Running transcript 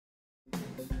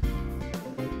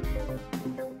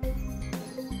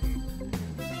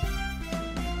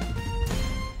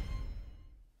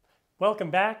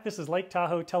Welcome back. This is Lake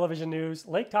Tahoe Television News,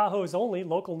 Lake Tahoe's only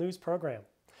local news program.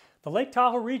 The Lake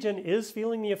Tahoe region is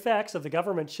feeling the effects of the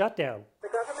government shutdown. The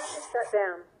government is shut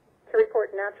down to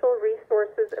report natural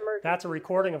resources emergency. That's a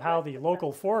recording of how the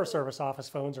local Forest Service office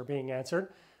phones are being answered.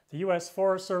 The U.S.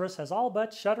 Forest Service has all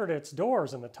but shuttered its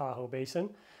doors in the Tahoe Basin.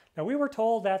 Now, we were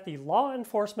told that the law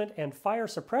enforcement and fire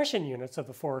suppression units of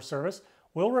the Forest Service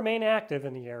will remain active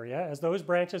in the area as those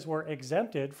branches were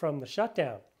exempted from the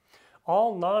shutdown.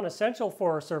 All non-essential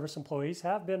Forest Service employees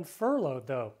have been furloughed,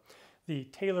 though. The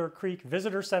Taylor Creek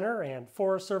Visitor Center and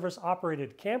Forest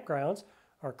Service-operated campgrounds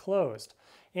are closed.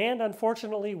 And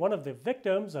unfortunately, one of the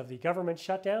victims of the government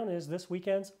shutdown is this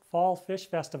weekend's Fall Fish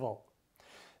Festival.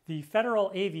 The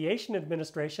Federal Aviation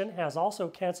Administration has also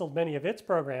canceled many of its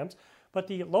programs, but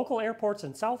the local airports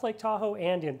in South Lake Tahoe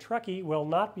and in Truckee will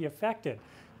not be affected.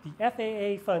 The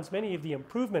FAA funds many of the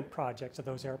improvement projects of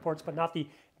those airports, but not the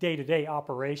day-to-day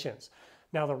operations.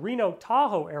 Now, the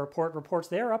Reno-Tahoe Airport reports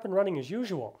they're up and running as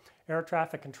usual. Air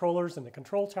traffic controllers in the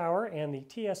control tower and the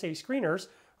TSA screeners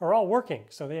are all working,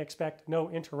 so they expect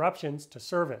no interruptions to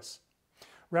service.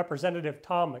 Representative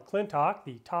Tom McClintock,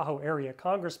 the Tahoe area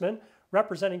congressman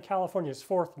representing California's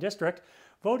 4th District,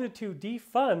 voted to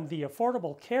defund the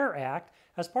Affordable Care Act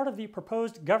as part of the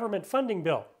proposed government funding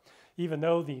bill. Even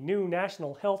though the new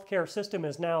national health care system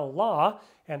is now law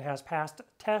and has passed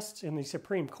tests in the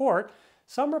Supreme Court,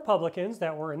 some Republicans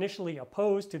that were initially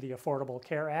opposed to the Affordable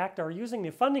Care Act are using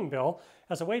the funding bill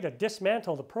as a way to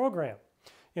dismantle the program.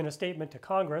 In a statement to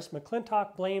Congress,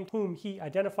 McClintock blamed whom he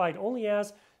identified only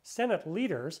as Senate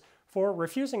leaders for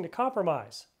refusing to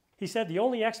compromise. He said the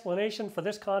only explanation for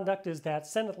this conduct is that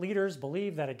Senate leaders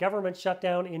believe that a government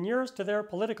shutdown inures to their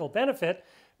political benefit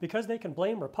because they can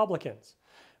blame Republicans.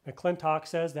 McClintock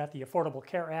says that the Affordable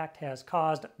Care Act has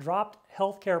caused dropped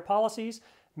health care policies,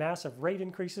 massive rate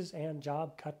increases, and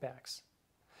job cutbacks.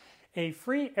 A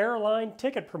free airline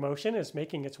ticket promotion is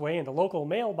making its way into local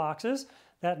mailboxes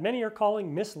that many are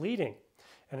calling misleading.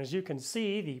 And as you can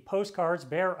see, the postcards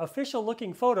bear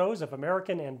official-looking photos of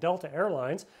American and Delta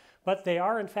Airlines, but they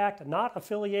are in fact not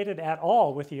affiliated at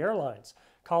all with the airlines.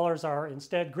 Callers are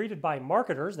instead greeted by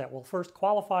marketers that will first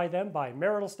qualify them by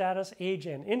marital status, age,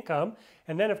 and income,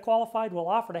 and then if qualified will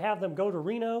offer to have them go to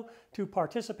Reno to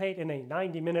participate in a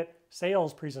 90-minute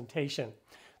sales presentation.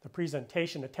 The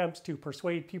presentation attempts to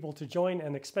persuade people to join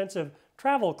an expensive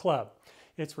travel club.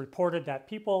 It's reported that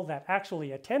people that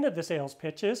actually attended the sales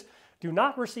pitches do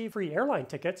not receive free airline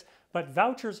tickets, but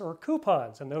vouchers or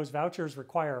coupons, and those vouchers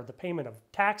require the payment of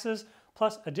taxes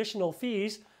plus additional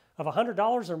fees of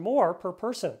 $100 or more per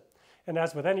person. And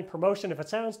as with any promotion, if it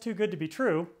sounds too good to be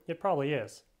true, it probably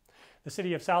is. The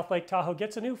city of South Lake Tahoe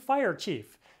gets a new fire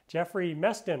chief. Jeffrey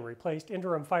Meston replaced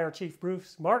interim fire chief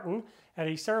Bruce Martin at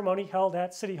a ceremony held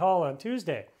at City Hall on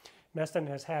Tuesday. Meston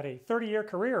has had a 30-year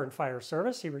career in fire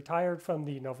service. He retired from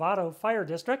the Novato Fire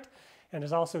District and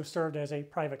has also served as a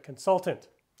private consultant.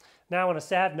 Now, on a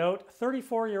sad note,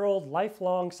 34-year-old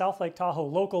lifelong South Lake Tahoe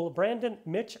local Brandon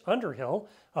Mitch Underhill,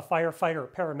 a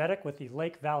firefighter-paramedic with the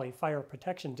Lake Valley Fire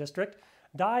Protection District,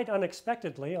 died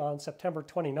unexpectedly on September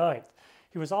 29th.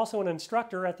 He was also an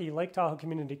instructor at the Lake Tahoe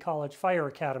Community College Fire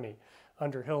Academy.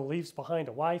 Underhill leaves behind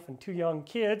a wife and 2 young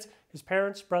kids, his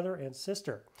parents, brother, and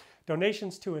sister.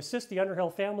 Donations to assist the Underhill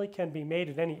family can be made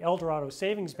at any Eldorado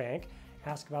Savings Bank.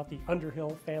 Ask about the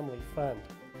Underhill Family Fund.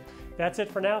 That's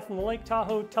it for now from the Lake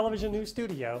Tahoe Television News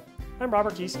Studio. I'm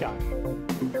Robert G. Scott.